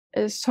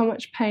It is so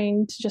much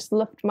pain to just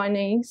lift my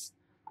knees.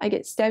 I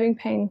get stabbing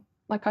pain,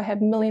 like I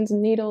have millions of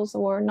needles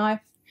or a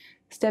knife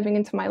stabbing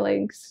into my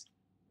legs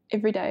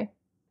every day.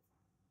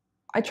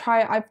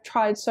 I've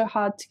tried so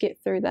hard to get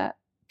through that,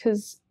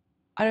 because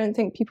I don't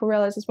think people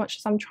realize, as much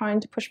as I'm trying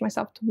to push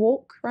myself to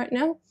walk right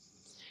now,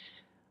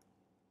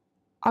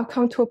 I've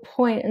come to a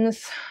point, and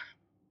it's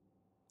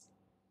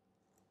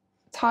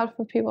hard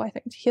for people, I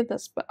think, to hear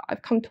this, but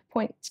I've come to a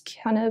point to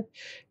kind of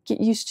get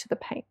used to the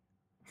pain.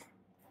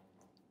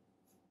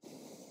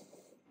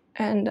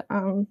 And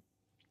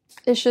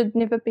there should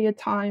never be a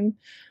time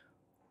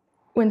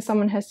when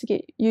someone has to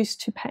get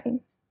used to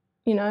pain,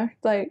 you know?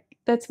 Like,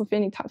 that's with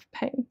any type of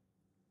pain.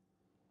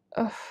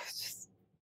 Ugh,